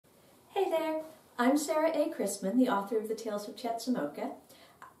there, I'm Sarah A. Chrisman, the author of The Tales of Chetzemoka,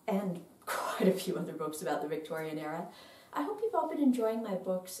 and quite a few other books about the Victorian era. I hope you've all been enjoying my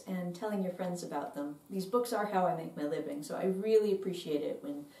books and telling your friends about them. These books are how I make my living, so I really appreciate it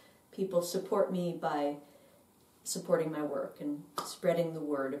when people support me by supporting my work and spreading the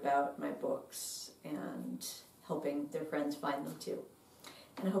word about my books and helping their friends find them too.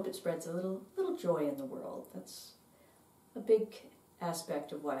 And I hope it spreads a little joy in the world. That's a big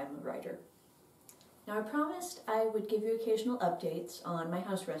aspect of why I'm a writer. Now, I promised I would give you occasional updates on my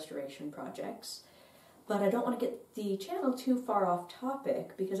house restoration projects, but I don't want to get the channel too far off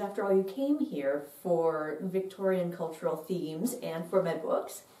topic because after all, you came here for Victorian cultural themes and for my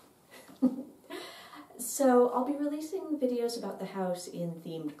books. So I'll be releasing videos about the house in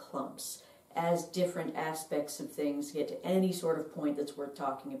themed clumps as different aspects of things get to any sort of point that's worth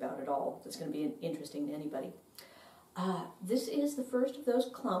talking about at all. That's going to be interesting to anybody. This is the first of those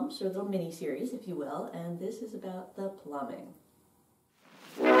clumps, or little mini-series, if you will, and this is about the plumbing.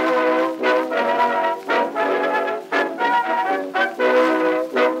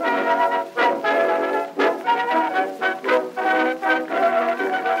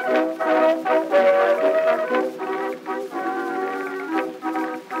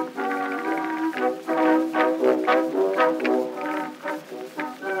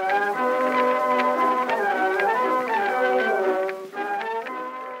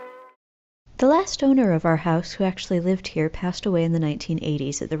 The last owner of our house who actually lived here passed away in the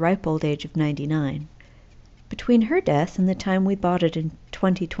 1980s at the ripe old age of 99. Between her death and the time we bought it in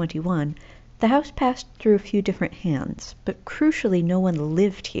 2021, the house passed through a few different hands, but crucially no one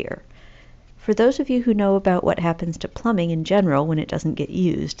lived here. For those of you who know about what happens to plumbing in general when it doesn't get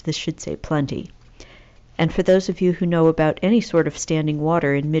used, this should say plenty. And for those of you who know about any sort of standing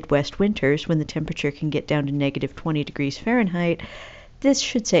water in Midwest winters when the temperature can get down to negative 20 degrees Fahrenheit, this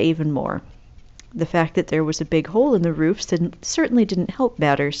should say even more. The fact that there was a big hole in the roof certainly didn't help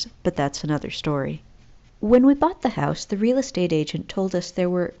matters, but that's another story. When we bought the house, the real estate agent told us there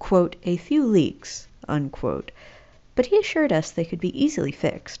were, quote, a few leaks, unquote, but he assured us they could be easily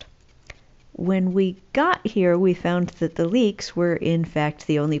fixed. When we got here, we found that the leaks were, in fact,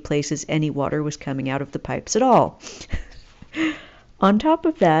 the only places any water was coming out of the pipes at all. On top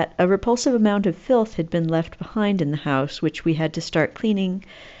of that, a repulsive amount of filth had been left behind in the house, which we had to start cleaning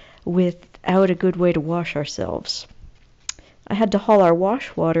without a good way to wash ourselves. I had to haul our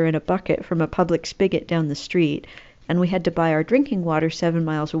wash water in a bucket from a public spigot down the street, and we had to buy our drinking water 7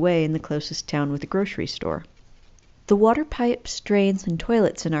 miles away in the closest town with a grocery store. The water pipes, drains, and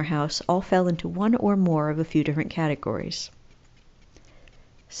toilets in our house all fell into one or more of a few different categories.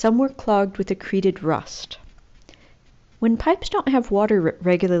 Some were clogged with accreted rust. When pipes don't have water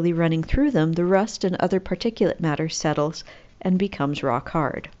regularly running through them, the rust and other particulate matter settles and becomes rock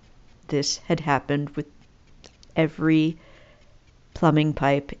hard. This had happened with every plumbing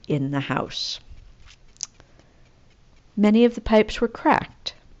pipe in the house. Many of the pipes were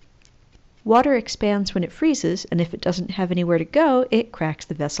cracked. Water expands when it freezes, and if it doesn't have anywhere to go, it cracks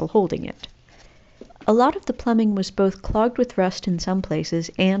the vessel holding it. A lot of the plumbing was both clogged with rust in some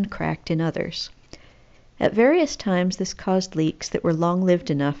places and cracked in others. At various times, this caused leaks that were long-lived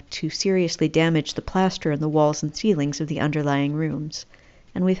enough to seriously damage the plaster in the walls and ceilings of the underlying rooms,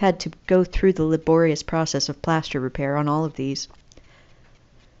 and we've had to go through the laborious process of plaster repair on all of these.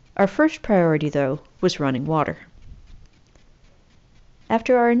 Our first priority, though, was running water.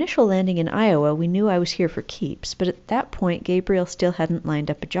 After our initial landing in Iowa, we knew I was here for keeps, but at that point Gabriel still hadn't lined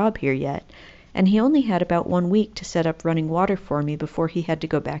up a job here yet, and he only had about 1 week to set up running water for me before he had to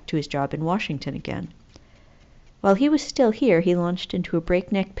go back to his job in Washington again. While he was still here, he launched into a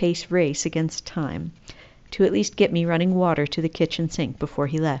breakneck pace race against time to at least get me running water to the kitchen sink before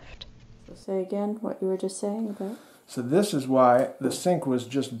he left. So say again what you were just saying about... So this is why the sink was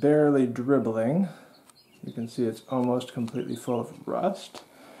just barely dribbling. You can see it's almost completely full of rust.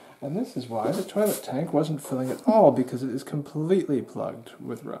 And this is why the toilet tank wasn't filling at all, because it is completely plugged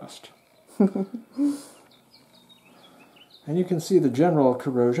with rust. And you can see the general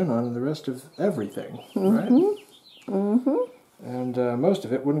corrosion on the rest of everything, right? And most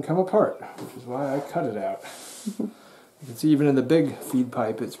of it wouldn't come apart, which is why I cut it out. You can see even in the big feed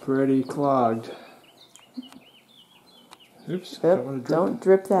pipe, it's pretty clogged. Oops. Yep, don't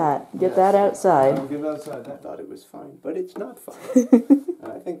drip that. Get that outside. Don't get it outside. I thought it was fine, but it's not fine.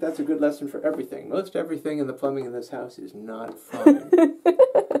 I think that's a good lesson for everything. Most everything in the plumbing in this house is not fine.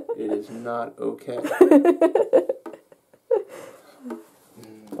 It is not okay.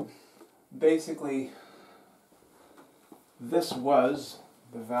 Basically, this was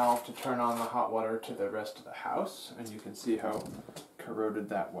the valve to turn on the hot water to the rest of the house, and you can see how corroded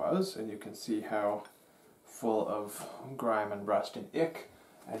that was, and you can see how full of grime and rust and ick,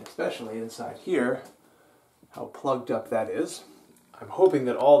 and especially inside here, how plugged up that is. I'm hoping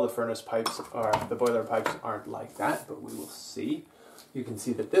that all the furnace pipes, or the boiler pipes, aren't like that, but we will see. You can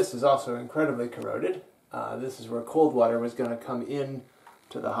see that this is also incredibly corroded. This is where cold water was going to come in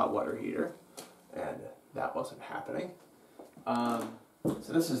to the hot water heater, and that wasn't happening.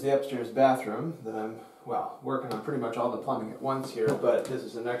 So this is the upstairs bathroom that I'm, well, working on pretty much all the plumbing at once here, but this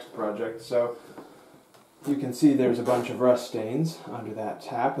is the next project. So you can see there's a bunch of rust stains under that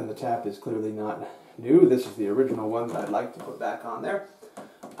tap, and the tap is clearly not new. This is the original one that I'd like to put back on there.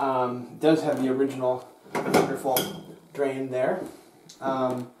 It does have the original wonderful drain there.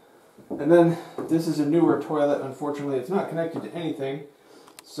 And then this is a newer toilet. Unfortunately, it's not connected to anything,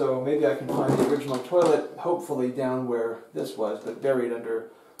 so maybe I can find the original toilet, hopefully down where this was, but buried under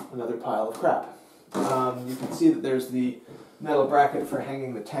another pile of crap. You can see that there's the metal bracket for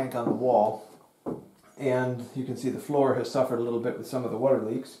hanging the tank on the wall, and you can see the floor has suffered a little bit with some of the water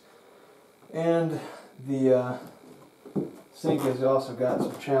leaks. And the sink has also got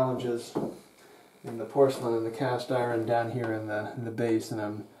some challenges in the porcelain and the cast iron down here in the base, and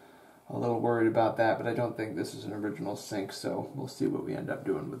I'm a little worried about that, but I don't think this is an original sink, so we'll see what we end up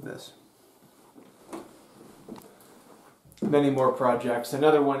doing with this. Many more projects.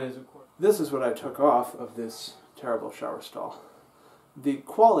 Another one is, this is what I took off of this terrible shower stall. The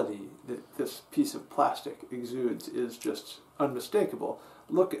quality that this piece of plastic exudes is just unmistakable.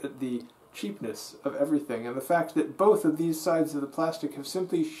 Look at the cheapness of everything, and the fact that both of these sides of the plastic have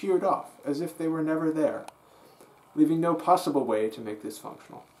simply sheared off as if they were never there, leaving no possible way to make this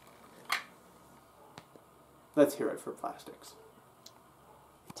functional. Let's hear it for plastics.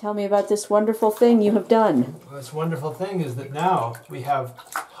 Tell me about this wonderful thing you have done. Well, this wonderful thing is that now we have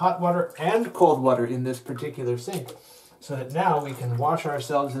hot water and cold water in this particular sink, so that now we can wash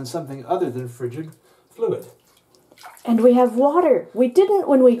ourselves in something other than frigid fluid. And we have water. We didn't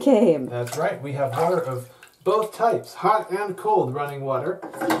when we came. That's right. We have water of both types, hot and cold running water,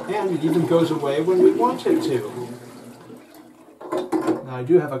 and it even goes away when we want it to. Now, I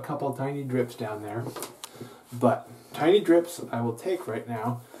do have a couple tiny drips down there, but tiny drips I will take right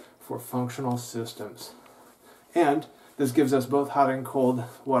now for functional systems. And this gives us both hot and cold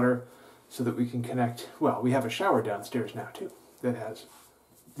water so that we can connect. Well, we have a shower downstairs now too that has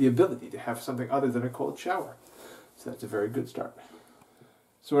the ability to have something other than a cold shower. So that's a very good start.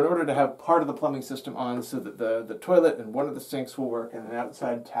 So in order to have part of the plumbing system on so that the toilet and one of the sinks will work and an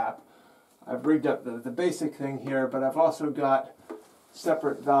outside tap, I've rigged up the basic thing here, but I've also got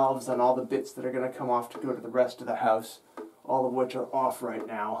separate valves on all the bits that are going to come off to go to the rest of the house, all of which are off right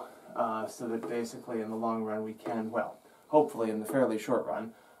now, so that basically in the long run we can, well, hopefully in the fairly short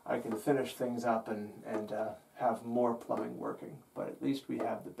run, I can finish things up and have more plumbing working, but at least we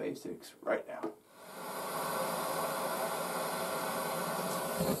have the basics right now.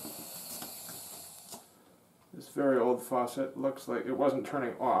 This very old faucet looks like it wasn't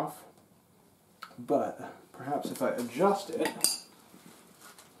turning off, but perhaps if I adjust it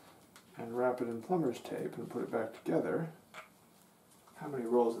and wrap it in plumber's tape and put it back together. How many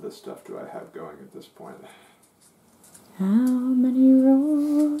rolls of this stuff do I have going at this point? How many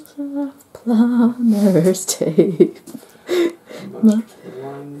rolls of plumber's tape Must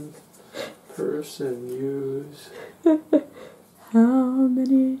one person use? How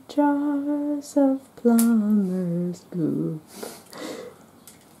many jars of plumber's goop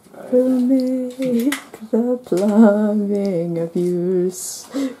will make the plumbing of use?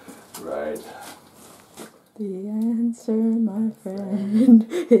 Right. The answer, my friend,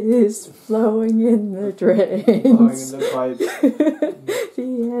 is flowing in the drains. Flowing in the pipes.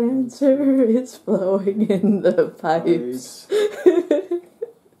 The answer is flowing in the pipes.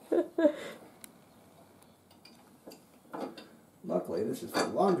 Luckily, this is the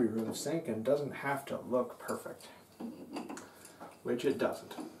laundry room sink and doesn't have to look perfect. Which it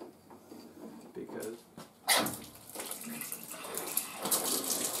doesn't. Because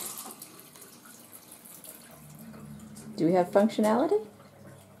Do we have functionality?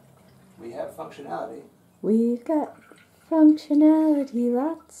 we have functionality. We've got functionality,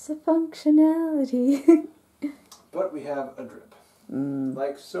 lots of functionality. But we have a drip.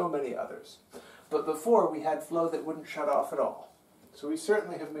 Like so many others. But before we had flow that wouldn't shut off at all. So we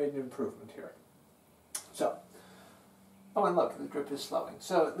certainly have made an improvement here. So, oh, and look, the drip is slowing.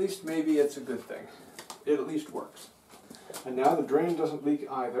 So at least maybe it's a good thing. It at least works. And now the drain doesn't leak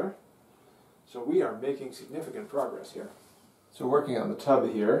either. So we are making significant progress here. So working on the tub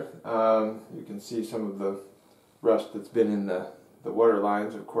here, you can see some of the rust that's been in the water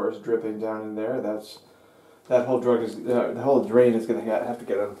lines, of course, dripping down in there. That's that whole the whole drain is going to have to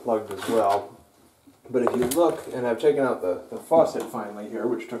get unplugged as well. But if you look, and I've taken out the faucet finally here,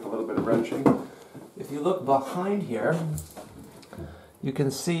 which took a little bit of wrenching. If you look behind here, you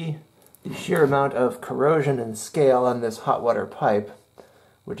can see the sheer amount of corrosion and scale on this hot water pipe,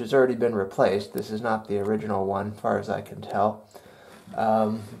 which has already been replaced. This is not the original one, as far as I can tell.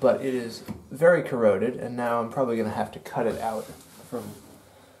 But it is very corroded, and now I'm probably going to have to cut it out from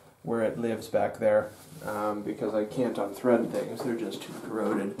where it lives back there, because I can't unthread things. They're just too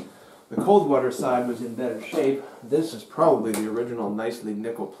corroded. The cold water side was in better shape. This is probably the original nicely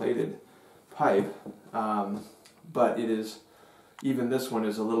nickel-plated pipe, but it is, even this one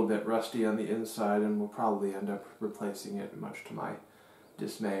is a little bit rusty on the inside, and we'll probably end up replacing it, much to my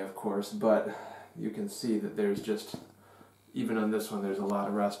dismay, of course. But you can see that there's just, even on this one, there's a lot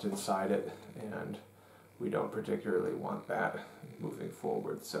of rust inside it, and we don't particularly want that moving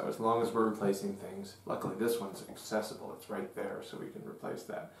forward. So as long as we're replacing things, luckily this one's accessible, it's right there, so we can replace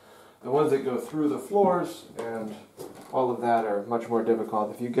that. The ones that go through the floors and all of that are much more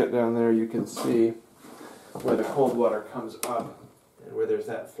difficult. If you get down there, you can see where the cold water comes up and where there's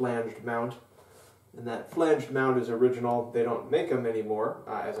that flanged mount. And that flanged mount is original. They don't make them anymore,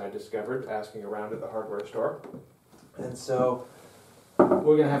 as I discovered, asking around at the hardware store. And so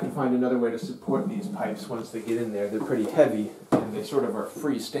we're going to have to find another way to support these pipes once they get in there. They're pretty heavy, and they sort of are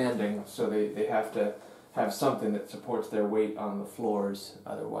freestanding, so they have to have something that supports their weight on the floors.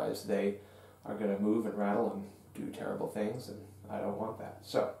 Otherwise, they are going to move and rattle and do terrible things, and I don't want that.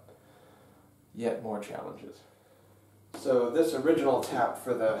 So, yet more challenges. So this original tap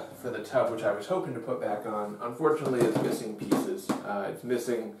for the tub, which I was hoping to put back on, unfortunately is missing pieces. It's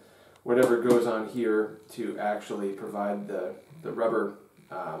missing whatever goes on here to actually provide the rubber,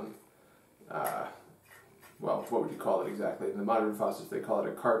 well, what would you call it exactly? In the modern faucets they call it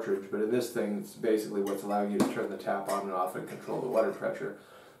a cartridge, but in this thing it's basically what's allowing you to turn the tap on and off and control the water pressure.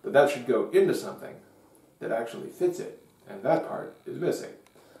 But that should go into something that actually fits it, and that part is missing.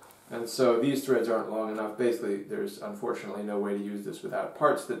 And so these threads aren't long enough. Basically, there's unfortunately no way to use this without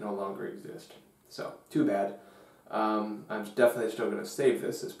parts that no longer exist. So, too bad. I'm definitely still going to save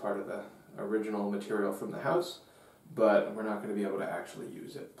this as part of the original material from the house, but we're not going to be able to actually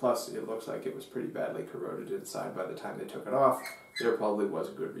use it. Plus, it looks like it was pretty badly corroded inside by the time they took it off. There probably was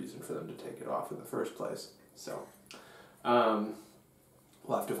a good reason for them to take it off in the first place. So,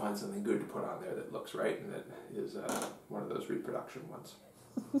 we'll have to find something good to put on there that looks right and that is one of those reproduction ones.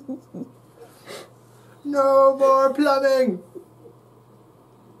 No more plumbing!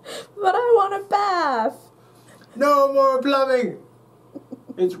 But I want a bath! No more plumbing!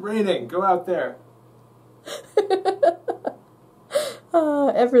 It's raining. Go out there.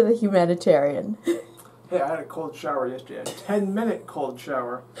 Ever the humanitarian. Hey, I had a cold shower yesterday. A 10-minute cold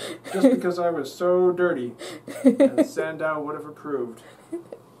shower. Just because I was so dirty. And Sandow would have approved.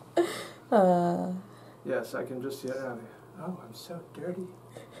 Yes, I can just see it now. Oh, I'm so dirty.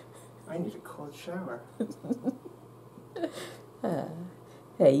 I need a cold shower.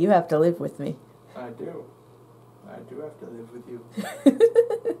 Hey, you have to live with me. I do. I do have to live with you.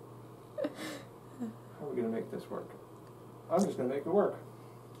 How are we going to make this work? I'm just going to make it work.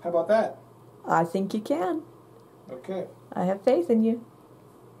 How about that? I think you can. Okay. I have faith in you.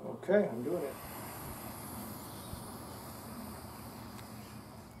 Okay, I'm doing it.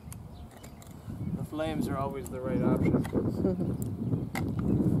 The flames are always the right option.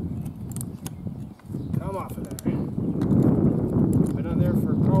 Come off of there. Been on there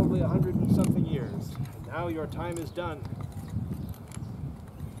for probably 100 and something years. And now your time is done.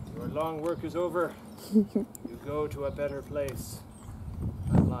 Your long work is over. You go to a better place.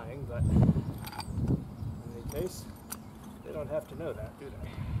 I'm lying, but in any case, they don't have to know that, do they?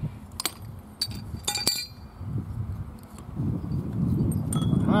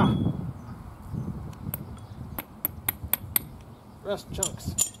 Aha! Rust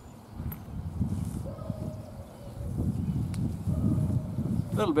chunks.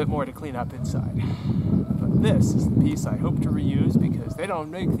 A little bit more to clean up inside. But this is the piece I hope to reuse because they don't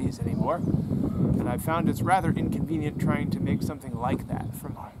make these anymore. And I found it's rather inconvenient trying to make something like that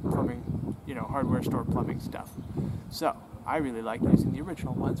from plumbing, hardware store plumbing stuff. So, I really like using the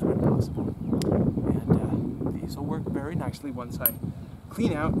original ones when possible. And these will work very nicely once I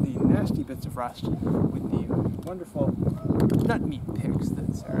clean out the nasty bits of rust with the wonderful nut meat picks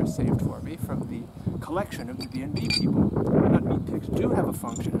that Sarah saved for me from the collection of the B&B people. Nut meat picks do have a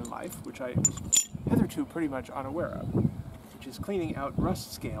function in life, which I was hitherto pretty much unaware of, which is cleaning out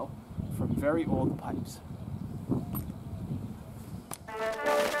rust scale from very old pipes.